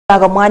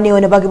Money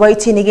on a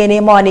bagwaiting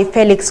again money,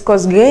 Felix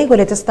Koskei,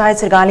 when it is tied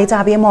Sergali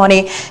Tabi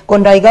money,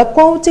 Gondaiga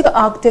quoting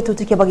acted to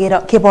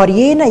Kiborina,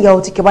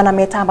 Yotikibana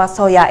Metaba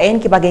Soya,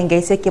 and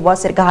Kibagenge Sekiba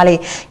Sergali,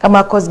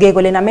 Kama Koskei,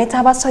 Golina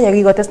Metaba Soya,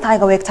 you got a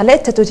tiger wake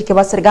talent to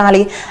Kiba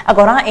Sergali,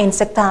 Agora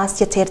insectas,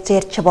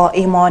 Yeter Chabo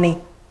e money.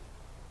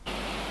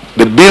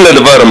 The built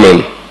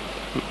environment,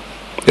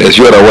 as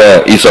you are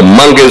aware, is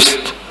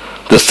amongst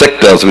the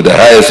sectors with the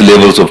highest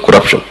levels of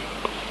corruption,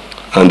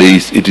 and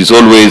it is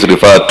always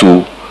referred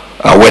to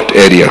a wet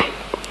area.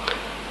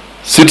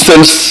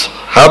 Citizens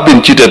have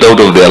been cheated out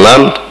of their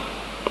land.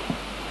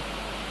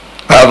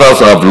 Others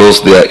have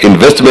lost their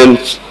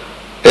investments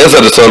as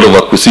a result of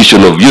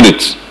acquisition of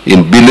units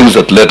in buildings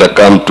that later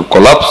come to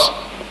collapse.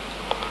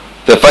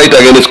 The fight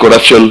against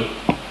corruption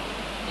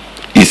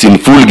is in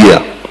full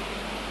gear,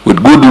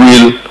 with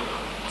goodwill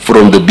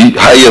from the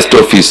highest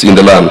office in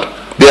the land.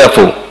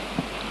 Therefore,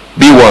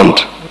 be warned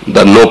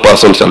that no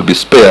person shall be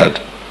spared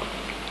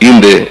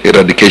in the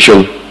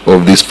eradication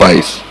of these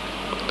vices.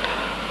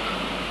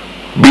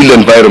 Build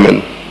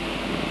environment,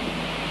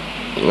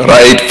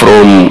 right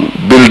from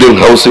building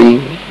housing,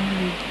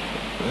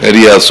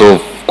 areas of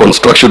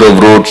construction of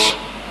roads,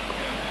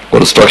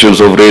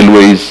 constructions of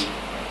railways,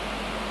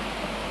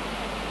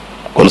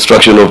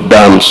 construction of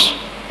dams,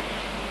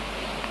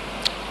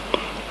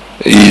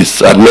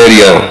 is an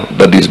area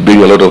that is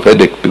bringing a lot of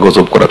headache because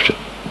of corruption.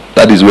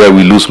 That is where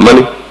we lose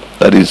money.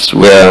 That is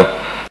where